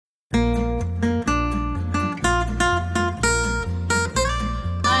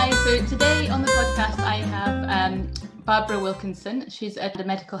Today on the podcast, I have Barbara Wilkinson. She's a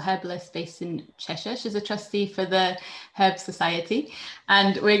medical herbalist based in Cheshire. She's a trustee for the Herb Society.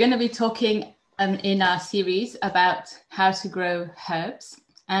 And we're going to be talking in our series about how to grow herbs.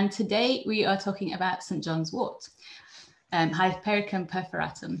 And today we are talking about St. John's wort, Hypericum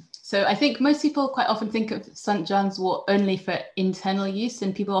perforatum. So I think most people quite often think of St. John's wort only for internal use,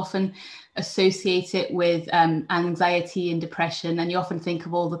 and people often associate it with anxiety and depression, and you often think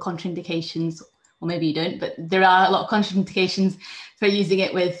of all the contraindications, or maybe you don't, but there are a lot of contraindications for using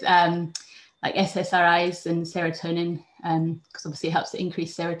it with like SSRIs and serotonin, because obviously it helps to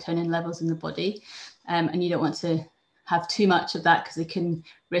increase serotonin levels in the body, and you don't want to have too much of that because it can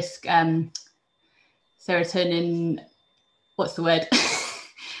risk serotonin, what's the word?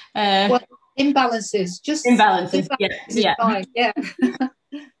 Imbalances. Yeah.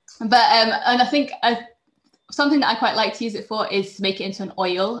 But and I think something that I quite like to use it for is to make it into an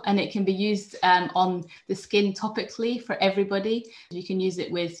oil, and it can be used on the skin topically for everybody. You can use it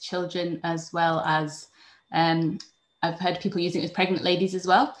with children as well as I've heard people using it with pregnant ladies as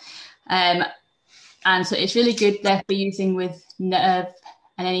well. And so it's really good there for using with nerve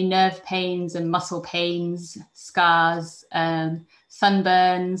and any nerve pains and muscle pains, scars,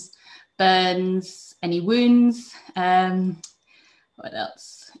 sunburns, burns, any wounds. What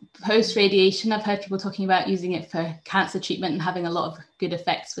else? Post-radiation, I've heard people talking about using it for cancer treatment and having a lot of good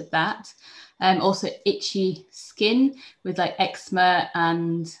effects with that. Also itchy skin with like eczema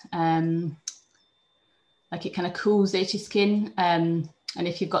and like it kind of cools the itchy skin. And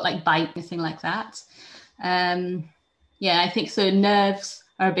if you've got like bite, anything like that. I think so. Nerves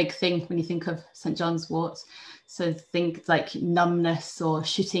are a big thing when you think of St. John's wort. So think like numbness or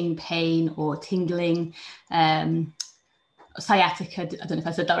shooting pain or tingling, sciatica, I don't know if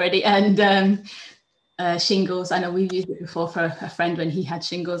I said that already, and shingles. I know we've used it before for a friend when he had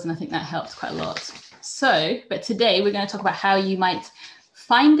shingles, and I think that helped quite a lot. So, but today we're going to talk about how you might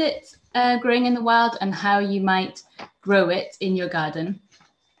find it growing in the wild and how you might grow it in your garden.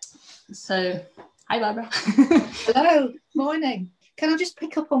 So, hi Barbara. Hello, morning. Can I just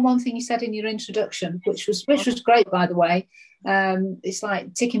pick up on one thing you said in your introduction, which was great, by the way. It's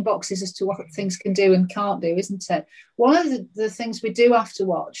like ticking boxes as to what things can do and can't do, isn't it? One of the things we do have to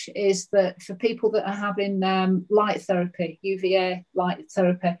watch is that for people that are having light therapy, UVA light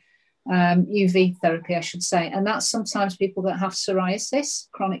therapy, UV therapy, I should say, and that's sometimes people that have psoriasis,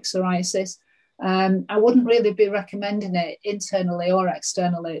 chronic psoriasis. I wouldn't really be recommending it internally or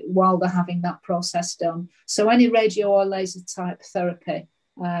externally while they're having that process done. So any radio or laser type therapy,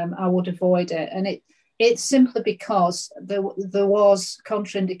 I would avoid it. And it's simply because there was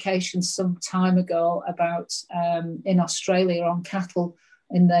contraindications some time ago about in Australia on cattle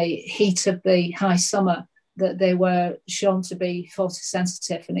in the heat of the high summer that they were shown to be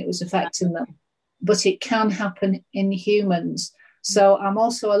photosensitive and it was affecting them. But it can happen in humans. So I'm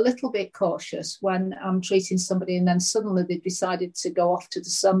also a little bit cautious when I'm treating somebody and then suddenly they've decided to go off to the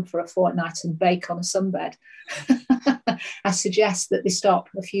sun for a fortnight and bake on a sunbed. I suggest that they stop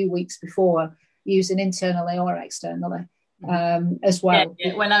a few weeks before using internally or externally as well.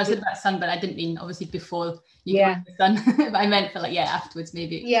 Yeah. When I was talking about sunbed, I didn't mean obviously before you go to the sun. I meant for afterwards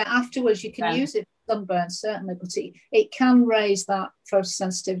maybe. Yeah, afterwards you can use it for sunburn certainly, but it can raise that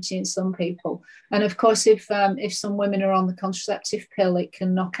photosensitivity in some people. And of course, if some women are on the contraceptive pill, it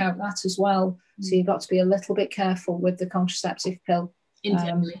can knock out that as well. So you've got to be a little bit careful with the contraceptive pill.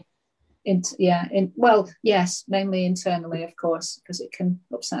 Internally. Yes, mainly internally, of course, because it can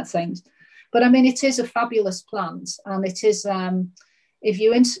upset things. But I mean, it is a fabulous plant, and it is. If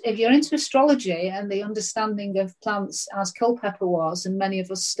you're into astrology and the understanding of plants as Culpeper was, and many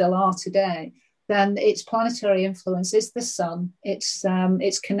of us still are today, then its planetary influence is the sun.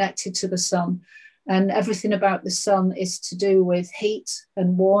 It's connected to the sun, and everything about the sun is to do with heat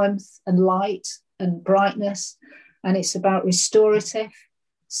and warmth and light and brightness, and it's about restorative.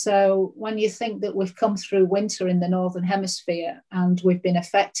 So when you think that we've come through winter in the Northern Hemisphere and we've been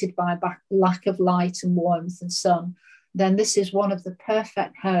affected by lack of light and warmth and sun, then this is one of the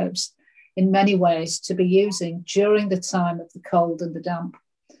perfect herbs in many ways to be using during the time of the cold and the damp.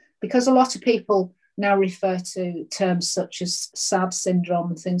 Because a lot of people now refer to terms such as SAD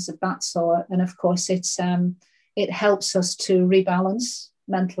syndrome and things of that sort. And of course, it helps us to rebalance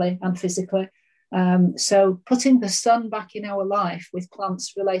mentally and physically. So putting the sun back in our life with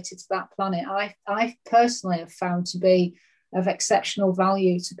plants related to that planet, I personally have found to be of exceptional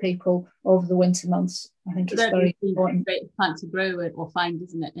value to people over the winter months. I think it's very important. Great plant to grow it or find,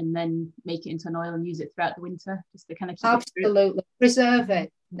 isn't it? And then make it into an oil and use it throughout the winter, just to kind of keep absolutely it preserve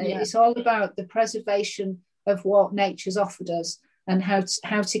it. Yeah. It's all about the preservation of what nature's offered us and how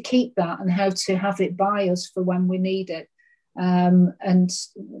to keep that and how to have it by us for when we need it. And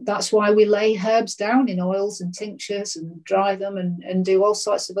that's why we lay herbs down in oils and tinctures and dry them and do all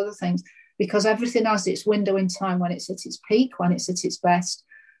sorts of other things, because everything has its window in time when it's at its peak, when it's at its best.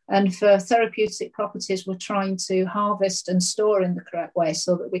 And for therapeutic properties, we're trying to harvest and store in the correct way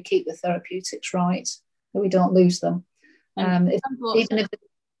so that we keep the therapeutics right, that we don't lose them. Even if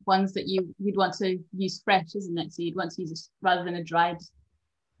ones that you'd want to use fresh, isn't it? So you'd want to use it rather than a dried.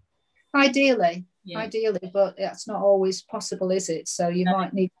 Ideally, but that's not always possible, is it? So you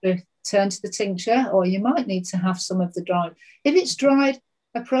might need to turn to the tincture, or you might need to have some of the dried. If it's dried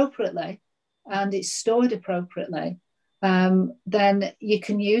appropriately and it's stored appropriately, then you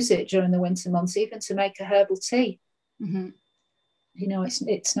can use it during the winter months, even to make a herbal tea. Mm-hmm. You know,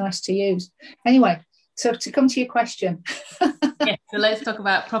 it's nice to use. Anyway, so to come to your question. Yeah, so let's talk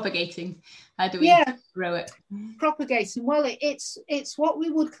about propagating. How do we grow it? Propagating. Well, it's what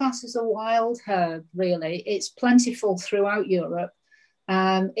we would class as a wild herb, really. It's plentiful throughout Europe.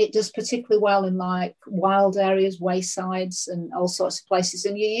 It does particularly well in like wild areas, waysides, and all sorts of places.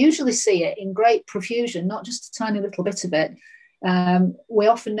 And you usually see it in great profusion, not just a tiny little bit of it. We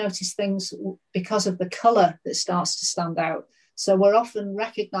often notice things because of the colour that starts to stand out. So we're often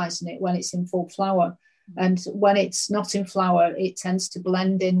recognising it when it's in full flower. And when it's not in flower, it tends to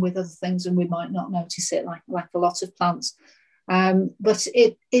blend in with other things and we might not notice it, like a lot of plants. But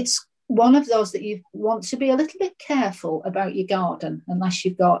it's one of those that you want to be a little bit careful about your garden, unless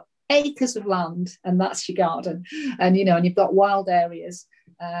you've got acres of land and that's your garden. And, you know, and you've got wild areas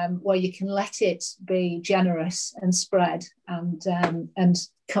where you can let it be generous and spread and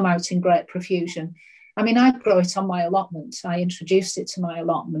come out in great profusion. I mean, I grow it on my allotment. I introduced it to my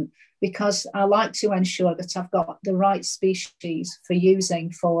allotment because I like to ensure that I've got the right species for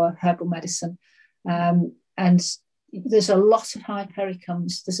using for herbal medicine. And there's a lot of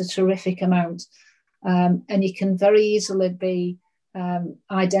hypericums. There's a terrific amount. And you can very easily be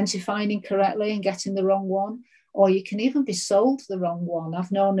identifying incorrectly and getting the wrong one, or you can even be sold the wrong one.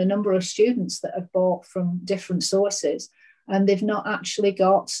 I've known a number of students that have bought from different sources and they've not actually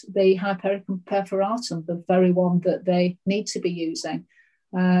got the Hypericum perforatum, the very one that they need to be using.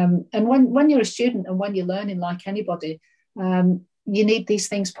 And when you're a student and when you're learning like anybody, you need these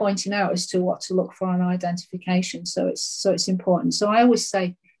things pointing out as to what to look for on identification. So it's important. So I always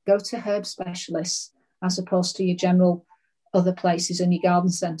say, go to herb specialists as opposed to your general other places in your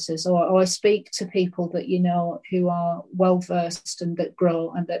garden centres, or speak to people that you know who are well versed and that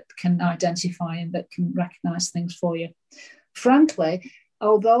grow and that can identify and that can recognise things for you. Frankly,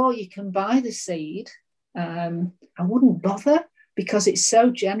 although you can buy the seed, I wouldn't bother, because it's so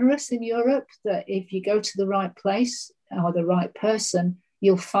generous in Europe that if you go to the right place or the right person,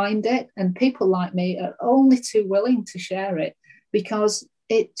 you'll find it. And people like me are only too willing to share it because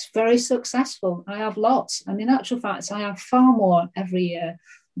it's very successful. I have lots. And in actual fact, I have far more every year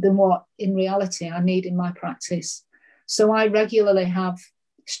than what in reality I need in my practice. So I regularly have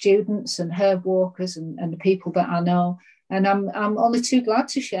students and herb walkers and people that I know, and I'm only too glad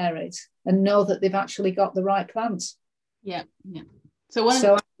to share it and know that they've actually got the right plants. Yeah. So one of the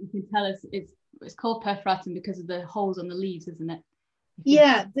things you can tell us is it's called perforatum because of the holes on the leaves, isn't it?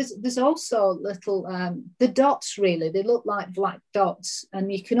 Yeah, there's also little, the dots really, they look like black dots,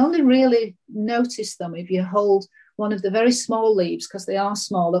 and you can only really notice them if you hold one of the very small leaves, because they are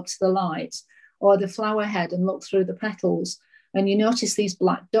small, up to the light, or the flower head and look through the petals, and you notice these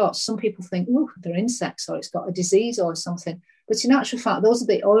black dots. Some people think, oh, they're insects or it's got a disease or something. But in actual fact, those are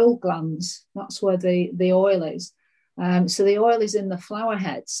the oil glands. That's where the oil is. So the oil is in the flower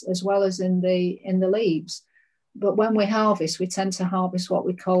heads as well as in the leaves. But when we harvest, we tend to harvest what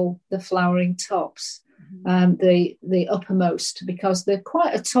we call the flowering tops, the uppermost, because they're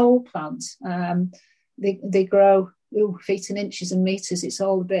quite a tall plant. They grow feet and inches and meters. It's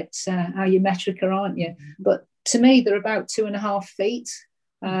all a bit how you metric, aren't you? But to me, they're about 2.5 feet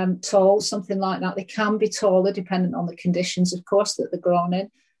tall, something like that. They can be taller depending on the conditions, of course, that they're grown in.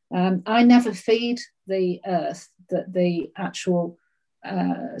 I never feed the earth that the actual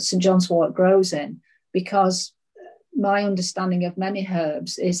St. John's wort grows in, because my understanding of many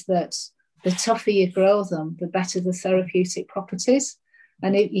herbs is that the tougher you grow them, the better the therapeutic properties.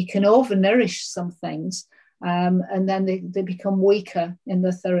 And you can overnourish some things, and then they become weaker in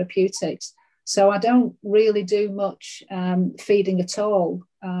the therapeutics. So I don't really do much feeding at all.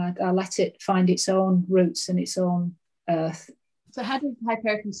 I let it find its own roots and its own earth. So how does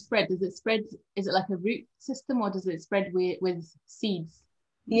Hypericum spread? Does it spread, is it like a root system, or does it spread with seeds?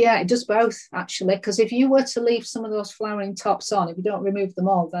 Yeah, it does both, actually, because if you were to leave some of those flowering tops on, if you don't remove them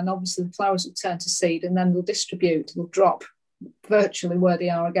all, then obviously the flowers will turn to seed and then they'll distribute, they'll drop virtually where they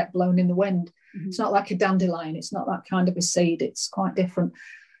are get blown in the wind. It's not like a dandelion. It's not that kind of a seed. It's quite different.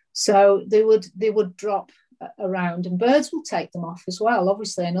 So they would drop around, and birds will take them off as well,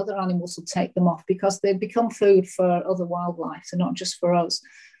 obviously, and other animals will take them off because they become food for other wildlife and not just for us.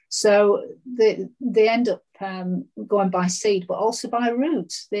 So they end up going by seed, but also by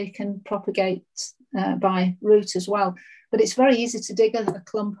roots. They can propagate by root as well. But it's very easy to dig a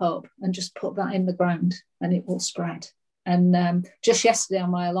clump up and just put that in the ground and it will spread. And just yesterday on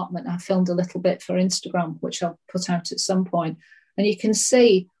my allotment, I filmed a little bit for Instagram, which I'll put out at some point. And you can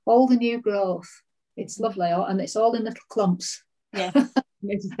see all the new growth. It's lovely, and it's all in little clumps. Yeah.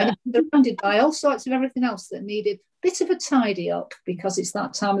 And surrounded by all sorts of everything else that needed a bit of a tidy up, because it's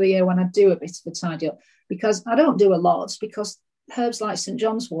that time of the year when I do a bit of a tidy up, because I don't do a lot, because herbs like St.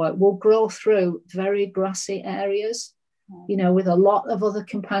 John's wort will grow through very grassy areas, with a lot of other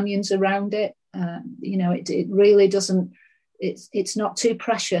companions around it. It really doesn't, it's not too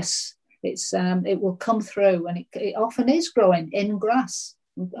precious. It will come through, and it often is growing in grass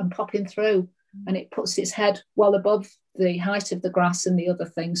and popping through, and it puts its head well above the height of the grass and the other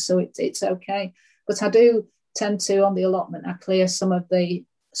things, so it's okay. But I do tend to, on the allotment, I clear some of the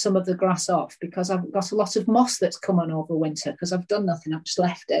grass off, because I've got a lot of moss that's come on over winter because I've done nothing. I've just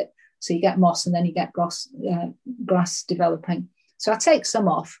left it, so you get moss and then you get grass developing. So I take some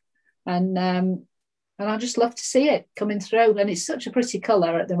off, and I just love to see it coming through, and it's such a pretty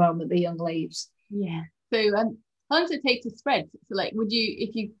colour at the moment, the young leaves. Yeah. So how long does it take to spread? So, like, would you,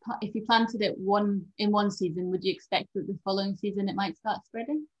 if you planted it in one season, would you expect that the following season it might start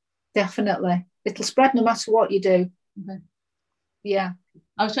spreading? Definitely, it'll spread no matter what you do. Okay. Yeah.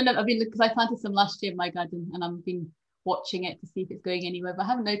 Because I planted some last year in my garden, and I've been watching it to see if it's going anywhere, but I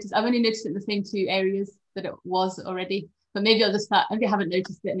haven't noticed. I've only noticed it in the same 2 areas that it was already, but maybe I'll just start. Maybe I haven't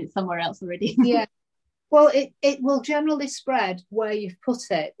noticed it and it's somewhere else already. Yeah. Well, it will generally spread where you've put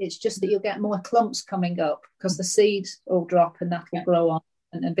it. It's just that you'll get more clumps coming up because the seed will drop and that will grow on,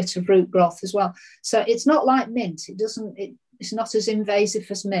 and a bit of root growth as well. So it's not like mint. It's not as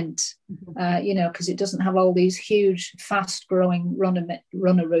invasive as mint, because it doesn't have all these huge, fast-growing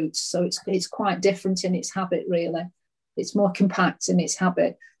runner roots. So it's quite different in its habit, really. It's more compact in its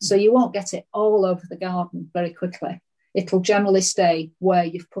habit. So you won't get it all over the garden very quickly. It'll generally stay where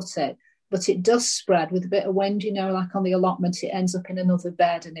you've put it. But it does spread with a bit of wind, like on the allotment, it ends up in another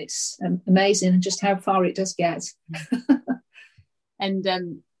bed, and it's amazing just how far it does get. And I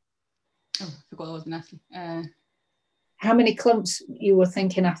forgot what I was going to ask you. How many clumps you were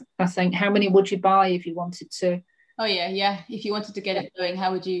thinking? I think, how many would you buy if you wanted to? Oh yeah. If you wanted to get it going,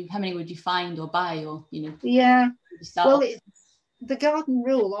 how many would you find or buy, or Yeah. Well, the garden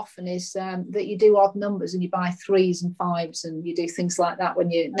rule often is that you do odd numbers and you buy 3s and 5s, and you do things like that when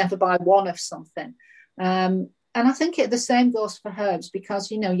you never buy one of something. And I think the same goes for herbs,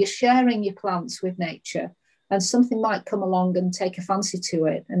 because, you're sharing your plants with nature, and something might come along and take a fancy to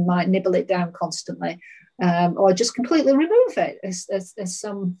it and might nibble it down constantly, or just completely remove it, as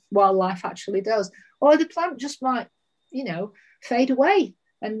some wildlife actually does. Or the plant just might, fade away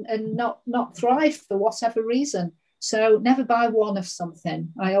and not thrive for whatever reason. So never buy one of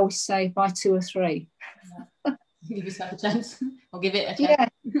something. I always say buy 2 or 3. Give yourself a chance, or give it a chance.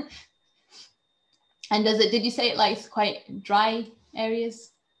 Yeah. And did you say it likes quite dry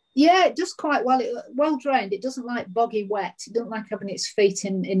areas? Yeah, it does quite well. Well drained. It doesn't like boggy wet. It doesn't like having its feet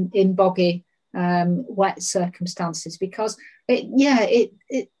in boggy wet circumstances, because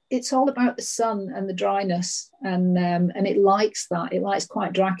it's all about the sun and the dryness, and it likes that. It likes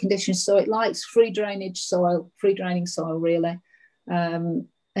quite dry conditions, so it likes free draining soil, really, and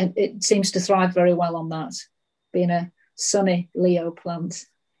it seems to thrive very well on that, being a sunny Leo plant.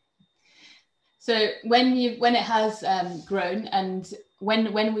 So when it has grown, and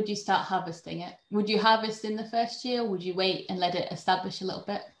when would you start harvesting it? Would you harvest in the first year, or would you wait and let it establish a little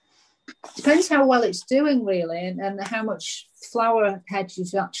bit? Depends how well it's doing, really, and how much flower heads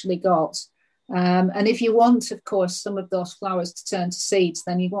you've actually got. And if you want, of course, some of those flowers to turn to seeds,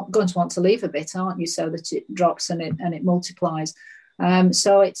 then you're going to want to leave a bit, aren't you, so that it drops and it multiplies.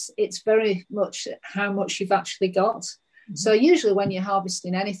 So it's very much how much you've actually got. Mm-hmm. So usually when you're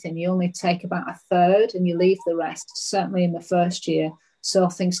harvesting anything, you only take about a third and you leave the rest, certainly in the first year, so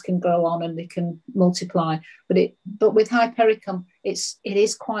things can grow on and they can multiply. But with hypericum, it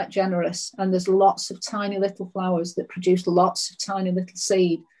is quite generous, and there's lots of tiny little flowers that produce lots of tiny little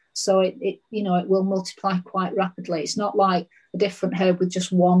seed. So it will multiply quite rapidly. It's not like a different herb with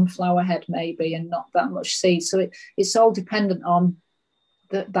just one flower head maybe and not that much seed. So it's all dependent on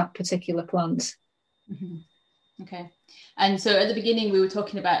that particular plant. Mm-hmm. Okay. And so at the beginning you were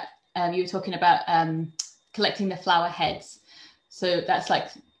talking about collecting the flower heads. So that's like,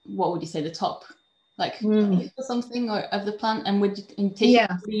 what would you say, the top, like or something, or of the plant, and would you take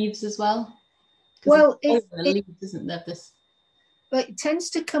leaves as well? Well, the leaves, isn't there? This, but it tends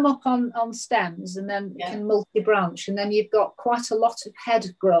to come up on stems and then can multi-branch, and then you've got quite a lot of head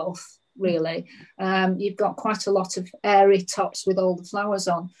growth. Really, you've got quite a lot of airy tops with all the flowers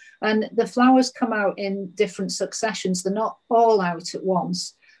on, and the flowers come out in different successions. They're not all out at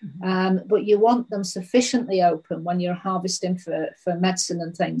once. But you want them sufficiently open when you're harvesting for medicine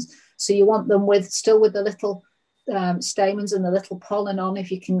and things. So you want them still with the little stamens and the little pollen on,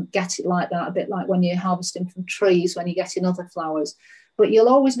 if you can get it like that, a bit like when you're harvesting from trees, when you get in other flowers. But you'll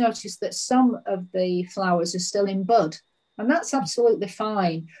always notice that some of the flowers are still in bud, and that's absolutely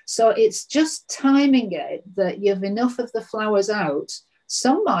fine. So it's just timing it that you've enough of the flowers out.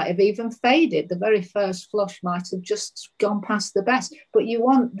 Some might have even faded. The very first flush might have just gone past the best. But you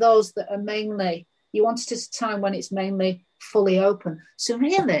want those that are mainly, you want it at a time when it's mainly fully open. So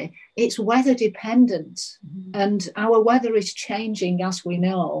really, it's weather dependent. And our weather is changing, as we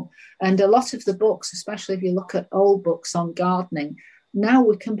know. And a lot of the books, especially if you look at old books on gardening, now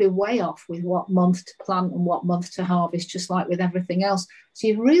we can be way off with what month to plant and what month to harvest, just like with everything else. So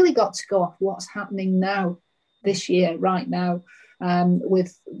you've really got to go off what's happening now, this year, right now.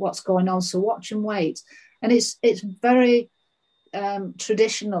 With what's going on, so watch and wait. And it's very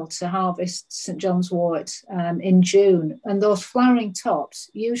traditional to harvest St John's wort in June, and those flowering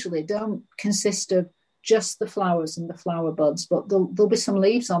tops usually don't consist of just the flowers and the flower buds, but there'll be some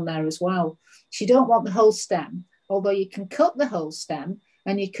leaves on there as well. So you don't want the whole stem, although you can cut the whole stem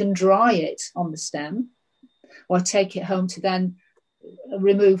and you can dry it on the stem, or take it home to then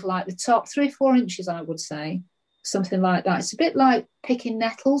remove like the top 3 or 4 inches, I would say. Something like that. It's a bit like picking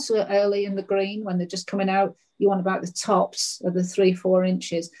nettles early in the green when they're just coming out. You want about the tops of the 3 or 4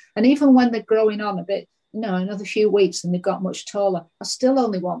 inches. And even when they're growing on a bit, another few weeks and they've got much taller, I still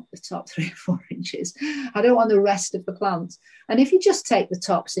only want the top 3 or 4 inches. I don't want the rest of the plant. And if you just take the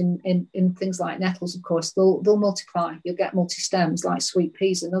tops in things like nettles, of course, they'll multiply. You'll get multi-stems like sweet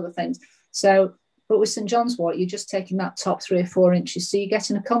peas and other things. So, but with St John's wort, you're just taking that top 3 or 4 inches. So you're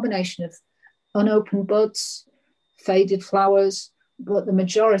getting a combination of unopened buds, faded flowers, but the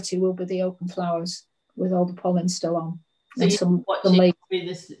majority will be the open flowers with all the pollen still on. So you're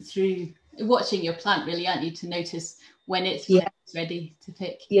watching watching your plant, really, aren't you, to notice when it's ready to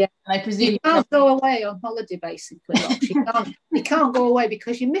pick? Yeah, and I presume you can't go away on holiday. Basically, you can't go away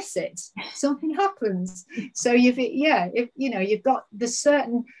because you miss it. Something happens. So you've got the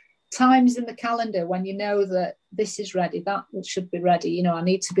certain times in the calendar when you know that this is ready, that should be ready, I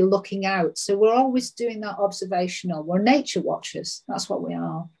need to be looking out. So we're always doing that observational. We're nature watchers, that's what we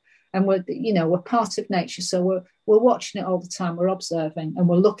are. And we're part of nature, so we're watching it all the time. We're observing and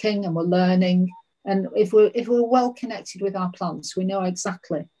we're looking and we're learning. And if we're well connected with our plants, we know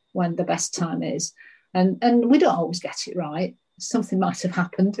exactly when the best time is. And we don't always get it right. Something might have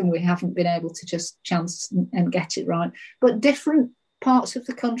happened and we haven't been able to just chance and get it right. But different parts of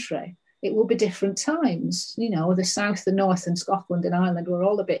the country, it will be different times. The south, the north, and Scotland and Ireland were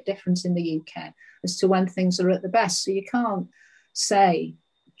all a bit different in the UK as to when things are at the best. So you can't say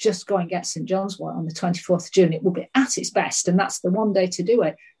just go and get St John's wort on the 24th of June. It will be at its best, and that's the one day to do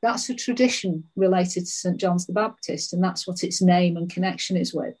it. That's a tradition related to St John's the Baptist, and that's what its name and connection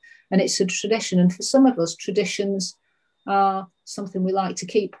is with. And it's a tradition, and for some of us, traditions are something we like to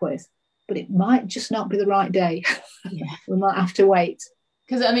keep with, but it might just not be the right day. We might have to wait.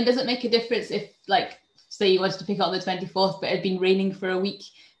 Because, does it make a difference if, say you wanted to pick up on the 24th, but it had been raining for a week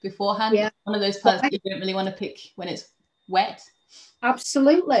beforehand? Yeah. One of those plants you don't really want to pick when it's wet.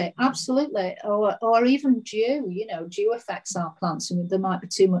 Absolutely. Or even dew. Dew affects our plants, and there might be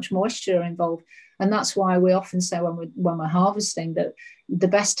too much moisture involved. And that's why we often say when we're harvesting that the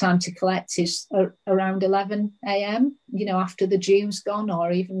best time to collect is around 11 a.m., after the dew's gone,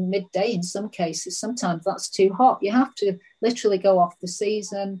 or even midday in some cases. Sometimes that's too hot. You have to literally go off the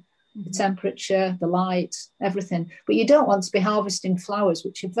season, the temperature, the light, everything. But you don't want to be harvesting flowers,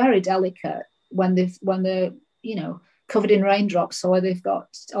 which are very delicate when they're covered in raindrops, or they've got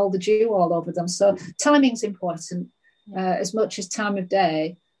all the dew all over them. So timing's important as much as time of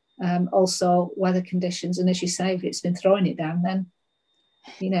day. Also weather conditions, and as you say, if it's been throwing it down, then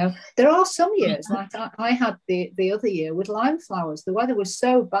there are some years like I had the other year with lime flowers. The weather was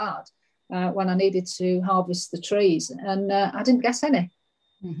so bad when I needed to harvest the trees, and I didn't get any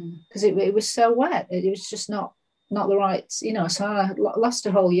because it was so wet. It was just not the right, so I lost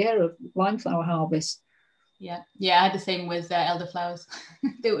a whole year of lime flower harvest. I had the same with elderflowers.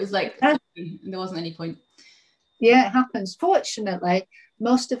 It was like there wasn't any point. Yeah, it happens. Fortunately,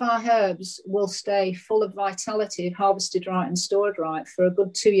 most of our herbs will stay full of vitality if harvested right and stored right for a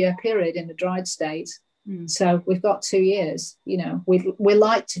good 2-year period in the dried state. So we've got 2 years. You know, we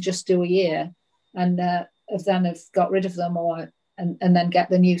like to just do a year and then have got rid of them and then get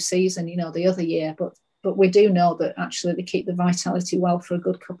the new season, you know, the other year. But we do know that actually they keep the vitality well for a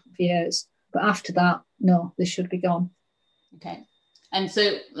good couple of years. But after that, no, they should be gone. Okay. And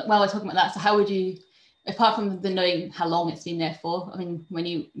so while we're talking about that, so how would you, apart from the knowing how long it's been there for, I mean, when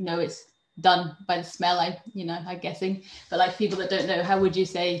you know it's done by the smell, I'm guessing, but like people that don't know, how would you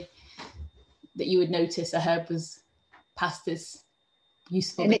say that you would notice a herb was past this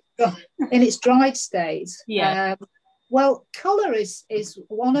useful in its dried state? Yeah. Well, colour is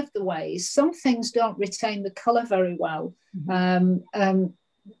one of the ways. Some things don't retain the colour very well.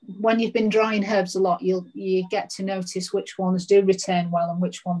 When you've been drying herbs a lot, you get to notice which ones do retain well and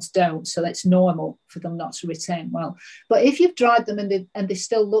which ones don't. So it's normal for them not to retain well. But if you've dried them and they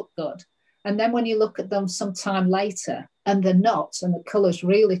still look good, and then when you look at them sometime later and they're not, and the colours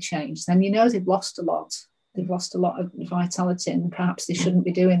really change, then you know they've lost a lot. They've lost a lot of vitality, and perhaps they shouldn't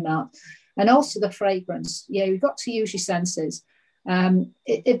be doing that. And also the fragrance. Yeah, you've got to use your senses.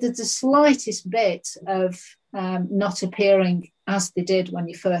 If there's the slightest bit of not appearing as they did when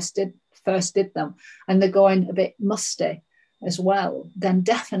you first did them, and they're going a bit musty as well, then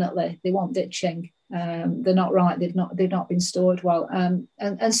definitely they want ditching. They're not right. They've not been stored well.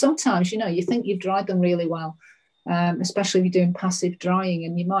 And sometimes, you know, you think you've dried them really well, especially if you're doing passive drying,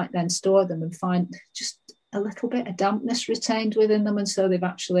 and you might then store them and find just a little bit of dampness retained within them, and so they've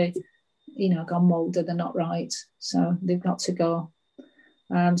actually, you know, gone molded. They're not right, so they've got to go.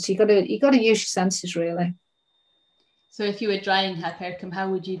 So you got to use your senses, really. So if you were drying hypericum, how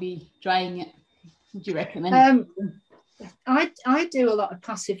would you be drying it? Would you recommend? I do a lot of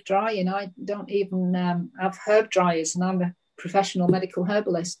passive drying. I don't even have herb dryers, and I'm a professional medical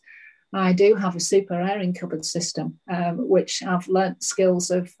herbalist. I do have a super airing cupboard system, which I've learnt skills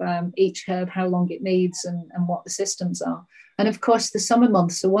of each herb, how long it needs and what the systems are. And of course, the summer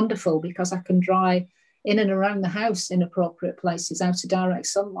months are wonderful because I can dry in and around the house in appropriate places, out of direct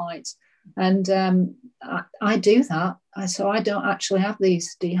sunlight. And I do that. So I don't actually have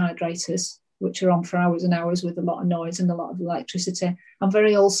these dehydrators, which are on for hours and hours with a lot of noise and a lot of electricity. I'm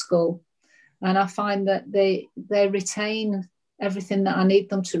very old school. And I find that they retain everything that I need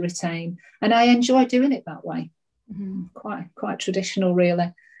them to retain. And I enjoy doing it that way. Quite traditional,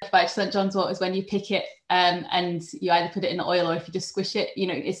 really. By St. John's Wort is when you pick it and you either put it in oil, or if you just squish it, you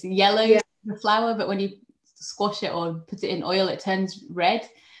know, it's yellow, the flower, but when you squash it or put it in oil, it turns red,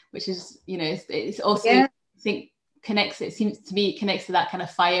 which is, you know, it's also, I think, it seems to me, it connects to that kind of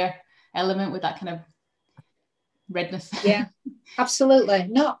fire element with that kind of redness. Yeah, absolutely.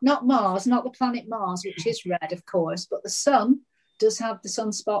 Not Mars, not the planet Mars, which is red, of course, but the sun does have the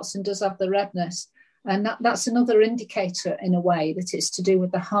sunspots and does have the redness. And that's another indicator, in a way, that it's to do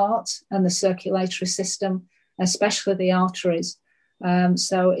with the heart and the circulatory system, especially the arteries.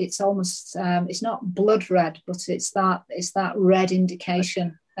 So it's almost, it's not blood red, but it's that red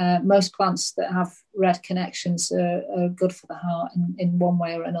indication. Most plants that have red connections are good for the heart in one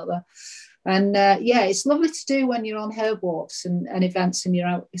way or another. And it's lovely to do when you're on herb walks and events, and you're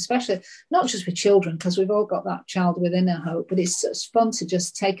out, especially not just with children, because we've all got that child within, I hope, but it's fun to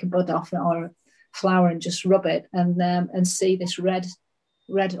just take a bud off it or a flower and just rub it and see this red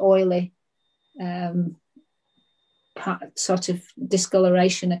oily sort of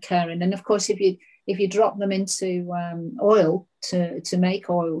discoloration occurring. And of course, if you drop them into oil to make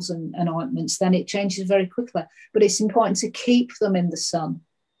oils and ointments, then it changes very quickly. But it's important to keep them in the sun.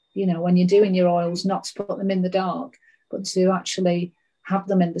 You know, when you're doing your oils, not to put them in the dark, but to actually have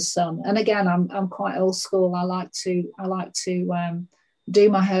them in the sun. And again, I'm quite old school. I like to do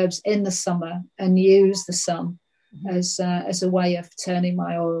my herbs in the summer and use the sun as a way of turning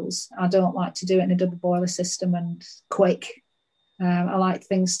my oils. I don't like to do it in a double boiler system and quick. I like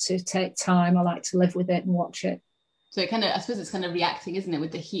things to take time. I like to live with it and watch it. So it kind of, I suppose it's kind of reacting, isn't it,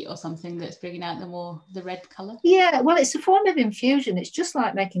 with the heat or something that's bringing out the red colour? Yeah, well, it's a form of infusion. It's just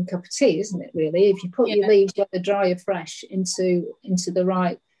like making a cup of tea, isn't it, really? If you put your leaves, whether dry or fresh, into the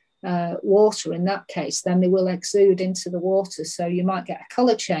right water, in that case, then they will exude into the water. So you might get a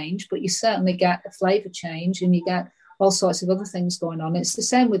colour change, but you certainly get a flavour change, and you get all sorts of other things going on. It's the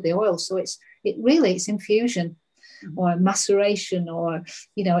same with the oil. So it's infusion or maceration, or,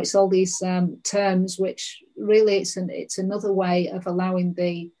 you know, it's all these terms which really it's another way of allowing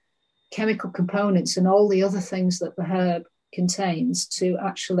the chemical components and all the other things that the herb contains to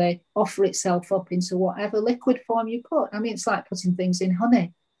actually offer itself up into whatever liquid form you put. I mean, it's like putting things in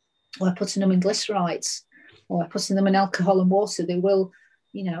honey or putting them in glycerites. or putting them in alcohol and water, they will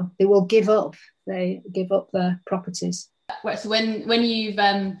give up their properties. So when you've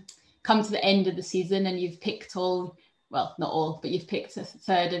come to the end of the season and you've picked all, well, not all, but you've picked a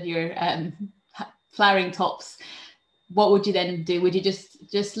third of your flowering tops, what would you then do? Would you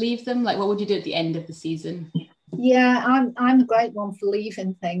just leave them? Like, what would you do at the end of the season? Yeah, I'm a great one for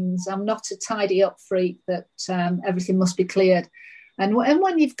leaving things. I'm not a tidy up freak that everything must be cleared. And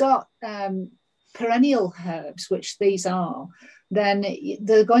when you've got perennial herbs, which these are, then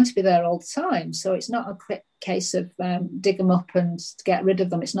they're going to be there all the time. So it's not a quick case of dig them up and get rid of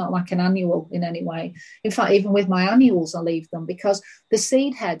them. It's not like an annual in any way. In fact, even with my annuals, I leave them because the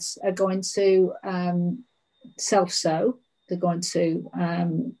seed heads are going to self-sow. They're going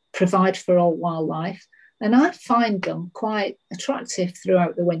to provide for all wildlife. And I find them quite attractive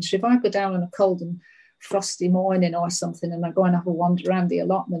throughout the winter. If I go down on a cold and frosty morning or something and I go and have a wander around the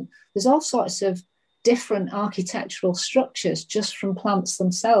allotment, there's all sorts of different architectural structures just from plants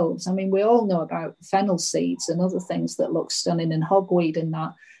themselves. I mean, we all know about fennel seeds and other things that look stunning, and hogweed and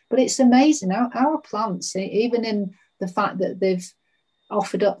that. But it's amazing. Our plants, even in the fact that they've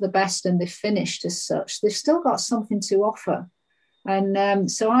offered up the best and they've finished as such, they've still got something to offer. And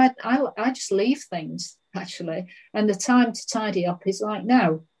so I just leave things, actually. And the time to tidy up is like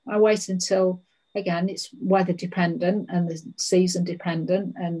now. I wait until, again, it's weather dependent and the season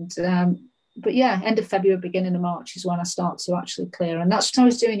dependent. And but yeah, end of February, beginning of March is when I start to actually clear. And that's what I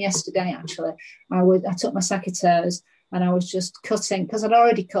was doing yesterday, actually. I took my secateurs and I was just cutting, because I'd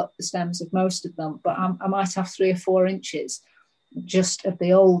already cut the stems of most of them, but I might have 3 or 4 inches just of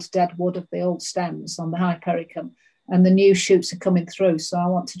the old dead wood of the old stems on the hypericum. And the new shoots are coming through. So I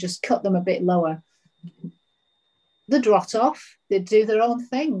want to just cut them a bit lower. They'd rot off. They'd do their own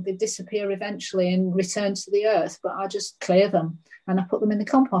thing. They'd disappear eventually and return to the earth. But I just clear them and I put them in the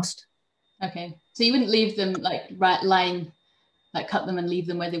compost. Okay. So you wouldn't leave them like lying, like cut them and leave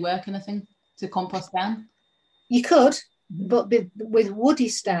them where they were kind of thing to compost down? You could, but with woody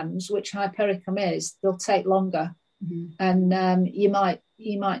stems, which hypericum is, they'll take longer. Mm-hmm. And you might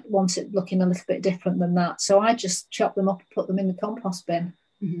want it looking a little bit different than that. So I just chop them up and put them in the compost bin.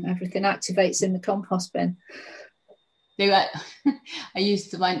 Mm-hmm. Everything activates in the compost bin. I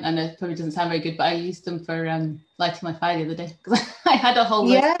used to mine, and it probably doesn't sound very good, but I used them for lighting my fire the other day because I had a whole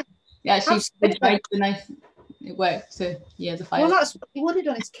list. Yeah, actually tried the nice. It worked. So yeah, the fire. Well, that's what you would have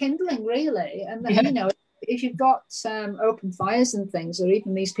done. Is kindling really, and then, if you've got open fires and things, or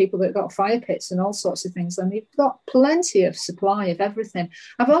even these people that have got fire pits and all sorts of things, then you've got plenty of supply of everything.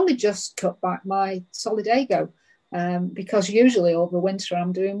 I've only just cut back my Solidago because usually over winter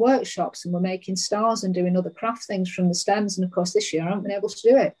I'm doing workshops and we're making stars and doing other craft things from the stems. And of course this year I haven't been able to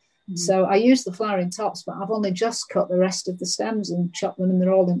do it. Mm-hmm. So I use the flowering tops, but I've only just cut the rest of the stems and chopped them, and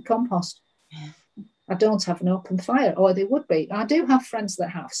they're all in compost. I don't have an open fire, or they would be. I do have friends that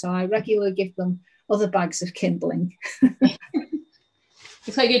have, so I regularly give them other bags of kindling.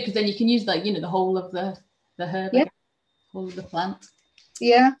 It's quite good because then you can use the whole of the herb, whole of the plant.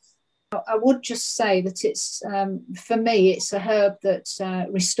 Yeah, I would just say that it's for me it's a herb that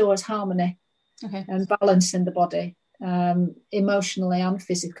restores harmony and balance in the body, emotionally and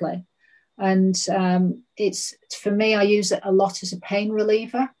physically. And it's, for me, I use it a lot as a pain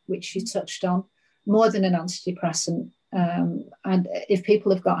reliever, which you touched on, more than an antidepressant. And if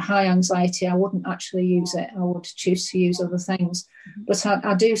people have got high anxiety, I wouldn't actually use it. I would choose to use other things. But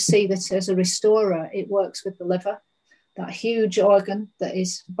I do see that as a restorer, it works with the liver, that huge organ that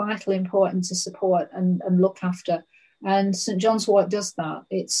is vitally important to support and look after. And St. John's wort does that.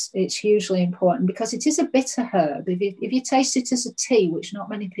 It's hugely important because it is a bitter herb. If you taste it as a tea, which not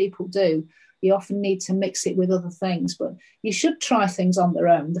many people do, you often need to mix it with other things. But you should try things on their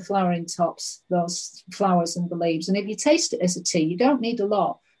own, the flowering tops, those flowers and the leaves. And if you taste it as a tea, you don't need a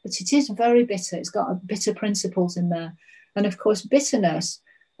lot, but it is very bitter. It's got bitter principles in there. And of course, bitterness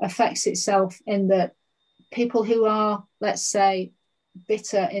affects itself in that people who are, let's say,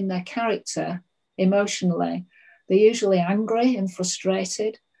 bitter in their character emotionally, they're usually angry and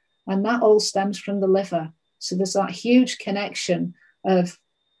frustrated, and that all stems from the liver. So there's that huge connection of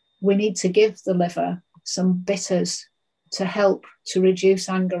we need to give the liver some bitters to help to reduce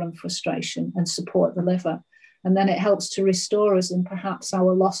anger and frustration and support the liver. And then it helps to restore us in perhaps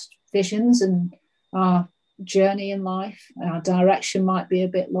our lost visions and our journey in life. Our direction might be a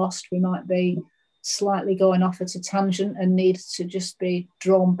bit lost. We might be slightly going off at a tangent and need to just be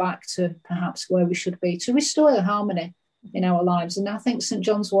drawn back to perhaps where we should be to restore the harmony in our lives. And I think St.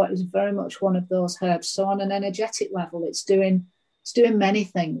 John's wort is very much one of those herbs. So on an energetic level, it's doing many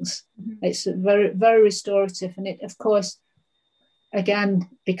things. Mm-hmm. It's very, very restorative. And it, of course, again,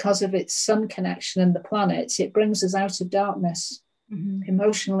 because of its sun connection and the planets, it brings us out of darkness,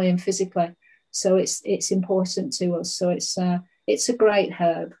 emotionally and physically. So it's important to us. So it's a great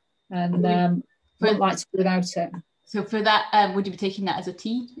herb, and wouldn't like to do without it. So for that, would you be taking that as a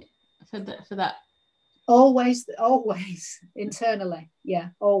tea for that? Always internally, yeah,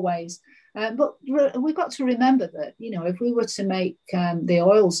 always. But we've got to remember that, if we were to make the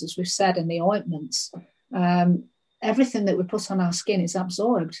oils, as we've said, and the ointments, everything that we put on our skin is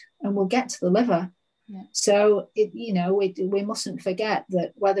absorbed and will get to the liver. Yeah. So, we mustn't forget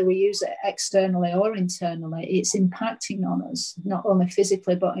that whether we use it externally or internally, it's impacting on us, not only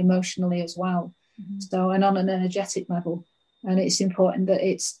physically, but emotionally as well. So, and on an energetic level. And it's important that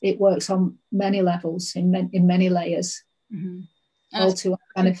it works on many levels, in many layers, all to our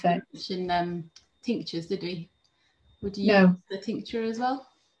benefit. In tinctures, did we? Would you use the tincture as well?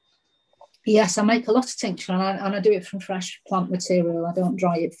 Yes, I make a lot of tincture, and I do it from fresh plant material. I don't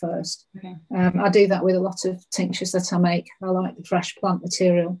dry it first. Okay. I do that with a lot of tinctures that I make. I like the fresh plant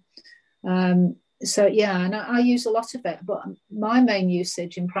material. So, yeah, and I use a lot of it. But my main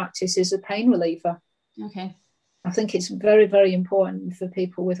usage in practice is a pain reliever. Okay. I think it's very, very important for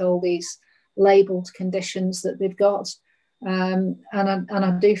people with all these labelled conditions that they've got. And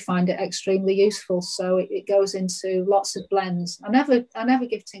I do find it extremely useful. So it goes into lots of blends. I never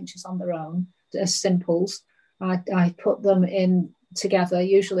give tinctures on their own as simples. I put them in together,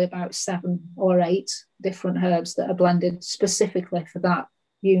 usually about 7 or 8 different herbs that are blended specifically for that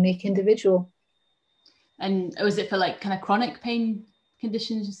unique individual. And was it for like kind of chronic pain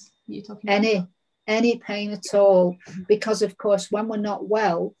conditions you're talking about? Any pain at all, because of course when we're not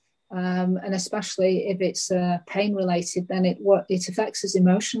well, and especially if it's pain related, then it affects us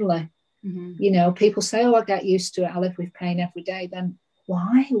emotionally. People say, I get used to it, I live with pain every day. Then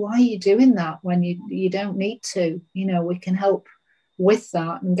why are you doing that when you don't need to? We can help with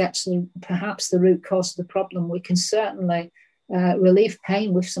that and get to perhaps the root cause of the problem. We can certainly relieve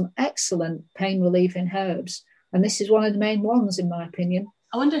pain with some excellent pain relieving herbs, and this is one of the main ones in my opinion.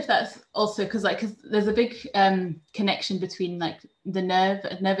 I wonder if that's also because there's a big connection between like the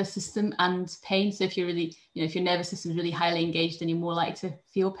nervous system and pain. So if you're really, if your nervous system is really highly engaged, then you're more likely to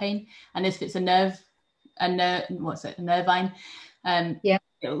feel pain. And if it's a nervine, it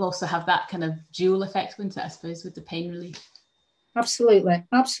will also have that kind of dual effect, wouldn't it, I suppose, with the pain relief. Absolutely.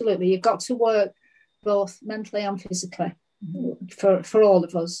 You've got to work both mentally and physically for all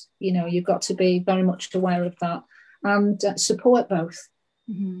of us. You've got to be very much aware of that and support both.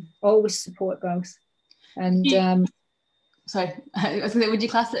 Always support both. And sorry, would you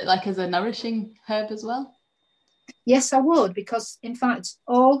class it like as a nourishing herb as well? Yes, I would, because in fact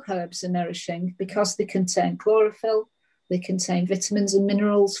all herbs are nourishing because they contain chlorophyll, they contain vitamins and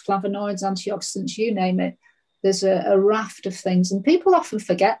minerals, flavonoids, antioxidants, you name it. There's a raft of things, and people often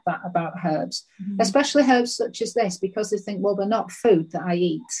forget that about herbs, especially herbs such as this, because they think, well, they're not food that I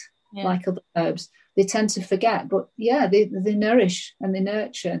eat like other herbs. They tend to forget, but they nourish and they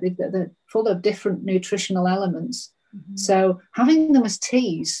nurture. They're full of different nutritional elements. So having them as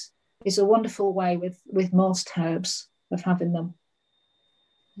teas is a wonderful way with most herbs of having them.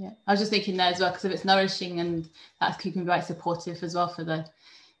 Yeah, I was just thinking there as well, because if it's nourishing, and that can be quite supportive as well for the,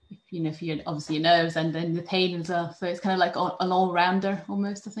 for your obviously your nerves and then the pain as well. So it's kind of like an all-rounder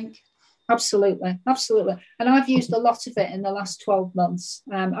almost, I think. Absolutely. And I've used a lot of it in the last 12 months.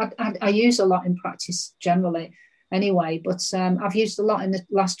 I use a lot in practice generally anyway, but I've used a lot in the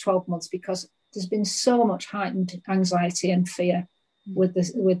last 12 months because there's been so much heightened anxiety and fear with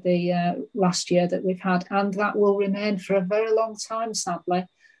the last year that we've had, and that will remain for a very long time, sadly.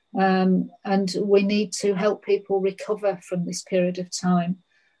 And we need to help people recover from this period of time.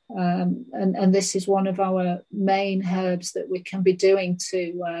 And this is one of our main herbs that we can be doing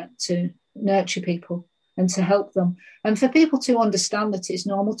to nurture people and to help them, and for people to understand that it's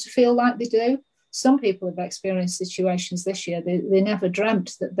normal to feel like they do. Some people have experienced situations this year they never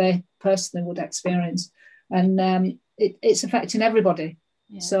dreamt that they personally would experience, and it's affecting everybody.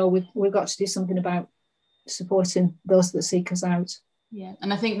 So we've got to do something about supporting those that seek us out.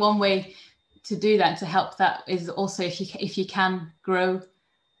 And I think one way to do that, to help that, is also if you can grow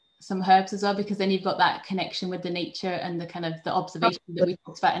some herbs as well, because then you've got that connection with the nature and the kind of the observation that we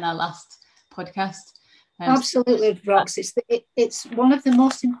talked about in our last podcast. Absolutely, Rox. It's one of the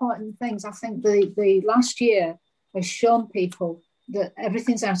most important things. I think the last year has shown people that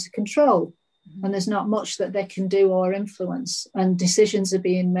everything's out of control, and there's not much that they can do or influence, and decisions are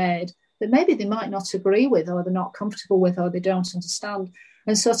being made that maybe they might not agree with, or they're not comfortable with, or they don't understand.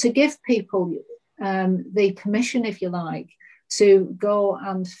 And so to give people the permission, if you like, to go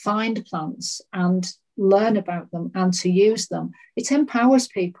and find plants and learn about them and to use them, it empowers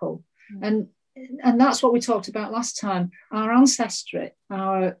people. And that's what we talked about last time. Our ancestry,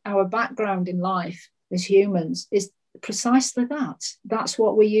 our background in life as humans is precisely that. That's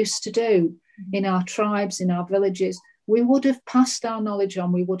what we used to do in our tribes, in our villages. We would have passed our knowledge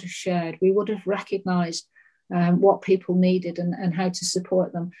on, we would have shared, we would have recognized what people needed and how to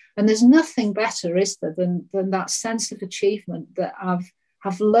support them. And there's nothing better, is there, than that sense of achievement that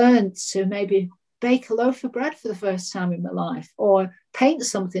I've learned to maybe bake a loaf of bread for the first time in my life, or paint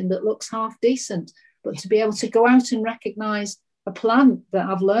something that looks half decent, but to be able to go out and recognize a plant that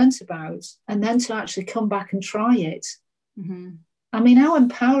I've learned about and then to actually come back and try it. I mean, how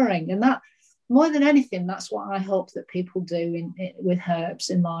empowering. And that, more than anything, that's what I hope that people do with herbs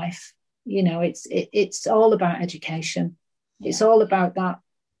in life. You know, it's all about education. It's all about that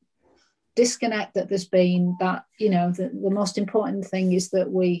disconnect that there's been, that, you know, the most important thing is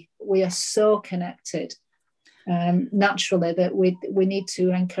that we are so connected naturally that we need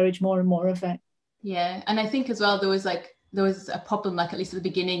to encourage more and more of it. Yeah. And I think as well, there was a problem, like at least at the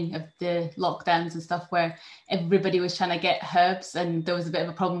beginning of the lockdowns and stuff, where everybody was trying to get herbs and there was a bit of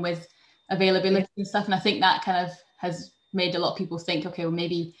a problem with availability and stuff. And I think that kind of has made a lot of people think, okay, well,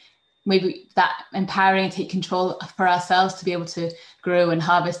 maybe that empowering and take control for ourselves to be able to grow and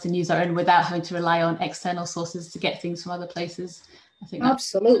harvest and use our own without having to rely on external sources to get things from other places. I think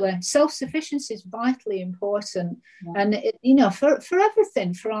absolutely, self-sufficiency is vitally important. And you know, for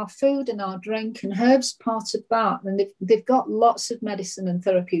everything, for our food and our drink, and herbs part of that, and they've got lots of medicine and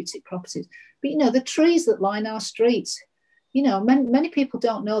therapeutic properties. But you know, the trees that line our streets, you know, many people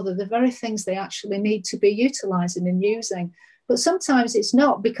don't know that the very things they actually need to be utilizing and using. But sometimes it's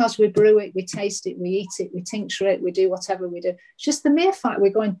not because we brew it, we taste it, we eat it, we tincture it, we do whatever we do. It's just the mere fact we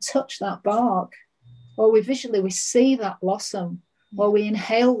go and touch that bark, or we see that blossom, or we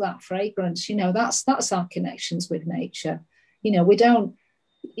inhale that fragrance. You know, that's our connections with nature. You know, we don't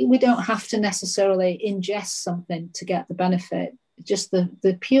have to necessarily ingest something to get the benefit. Just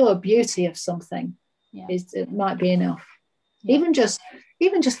the pure beauty of something it might be enough. Even just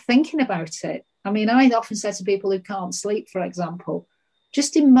thinking about it. I mean, I often say to people who can't sleep, for example,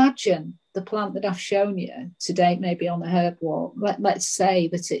 just imagine the plant that I've shown you today, maybe on the herb wall. Let's say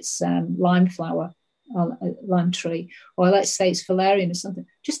that it's lime flower, or lime tree, or let's say it's valerian or something.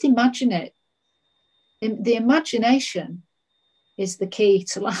 Just imagine it. The imagination is the key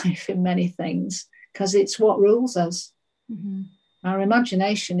to life in many things, because it's what rules us. Our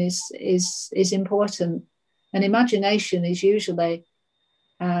imagination is important, and imagination is usually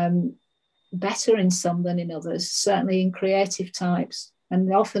better in some than in others, certainly in creative types.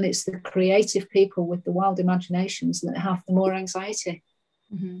 And often it's the creative people with the wild imaginations that have the more anxiety.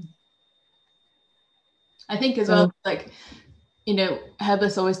 I think as well, like, you know,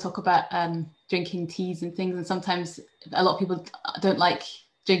 herbalists always talk about drinking teas and things, and sometimes a lot of people don't like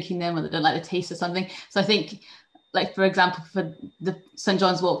drinking them, or they don't like the taste or something. So I think, like, for example, for the St.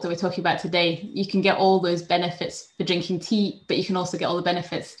 John's Wort that we're talking about today, you can get all those benefits for drinking tea, but you can also get all the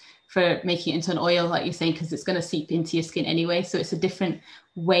benefits for making it into an oil, like you're saying, because it's going to seep into your skin anyway. So it's a different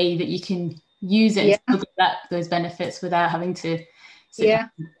way that you can use it and still get those benefits without having to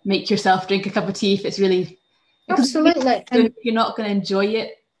make yourself drink a cup of tea if it's really... Absolutely. And you're not going to enjoy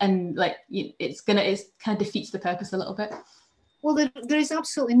it, and like it kind of defeats the purpose a little bit. Well, there is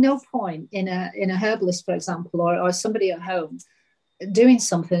absolutely no point in a herbalist, for example, or somebody at home doing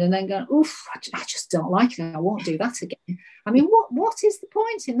something and then going, oof, I just don't like it, I won't do that again. I mean, what is the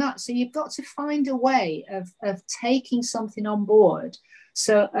point in that? So you've got to find a way of taking something on board,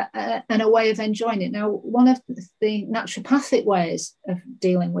 so and a way of enjoying it. Now, one of the naturopathic ways of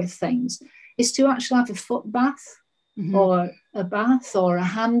dealing with things is to actually have a foot bath, or a bath, or a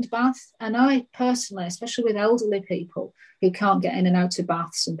hand bath. And I personally, especially with elderly people who can't get in and out of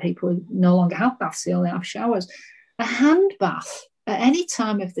baths, and people who no longer have baths, they only have showers, a hand bath at any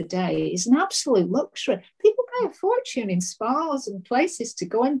time of the day is an absolute luxury. People pay a fortune in spas and places to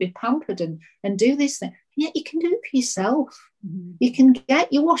go and be pampered and do this thing. And yet you can do it for yourself. You can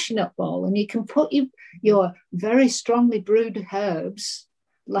get your washing up bowl and you can put your very strongly brewed herbs,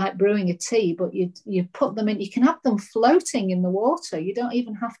 like brewing a tea, but you put them in, you can have them floating in the water. You don't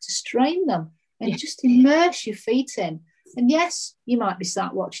even have to strain them, and just immerse your feet in. And yes, you might be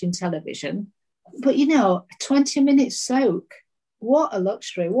sat watching television, but you know, a 20-minute soak, what a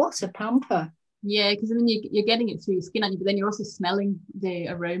luxury, what a pamper. Yeah, because I mean, you're getting it through your skin, aren't you? But then you're also smelling the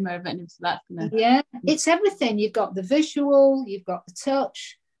aroma of it, and so that's gonna... it's everything. You've got the visual, you've got the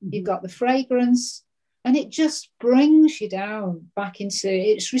touch, you've got the fragrance, and it just brings you down back into,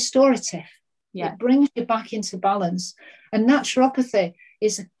 it's restorative. It brings you back into balance. And naturopathy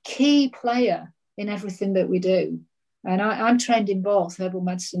is a key player in everything that we do. And I'm trained in both herbal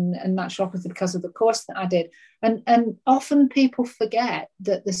medicine and naturopathy because of the course that I did. And often people forget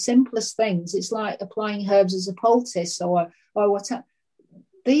that the simplest things, it's like applying herbs as a poultice or whatever.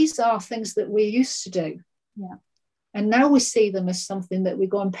 These are things that we used to do. Yeah. And now we see them as something that we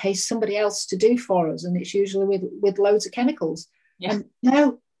go and pay somebody else to do for us. And it's usually with loads of chemicals. Yeah. And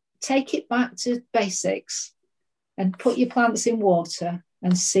now take it back to basics and put your plants in water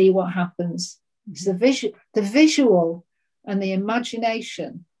and see what happens. It's the visual and the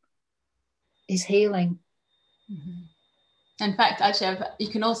imagination is healing. Mm-hmm. In fact, actually, you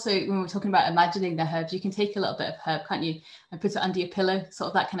can also, when we're talking about imagining the herbs, you can take a little bit of herb, can't you, and put it under your pillow, sort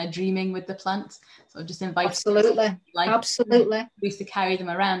of that kind of dreaming with the plants. Sort of just invite. Absolutely, absolutely. We used to carry them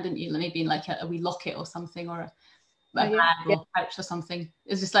around, and you maybe in like a wee locket or something, or a bag or pouch or something.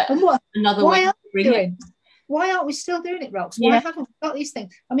 It's just like another way to bring it. Why aren't we still doing it, Rox? Why haven't we got these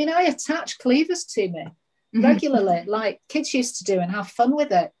things? I mean, I attach cleavers to me regularly, like kids used to do, and have fun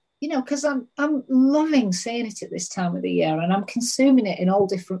with it. You know, because I'm loving seeing it at this time of the year, and I'm consuming it in all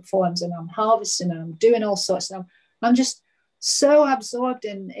different forms, and I'm harvesting and I'm doing all sorts. And I'm just so absorbed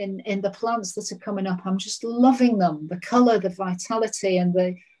in the plants that are coming up. I'm just loving them, the colour, the vitality, and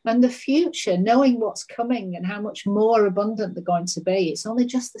the future, knowing what's coming and how much more abundant they're going to be. It's only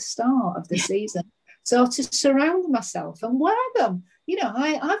just the start of the season. So to surround myself and wear them. You know,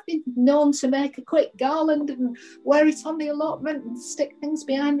 I've been known to make a quick garland and wear it on the allotment and stick things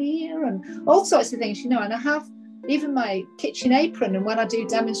behind the ear and all sorts of things, you know. And I have even my kitchen apron, and when I do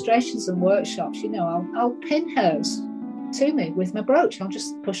demonstrations and workshops, you know, I'll pin hers to me with my brooch. I'll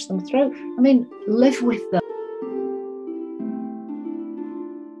just push them through. I mean, live with them.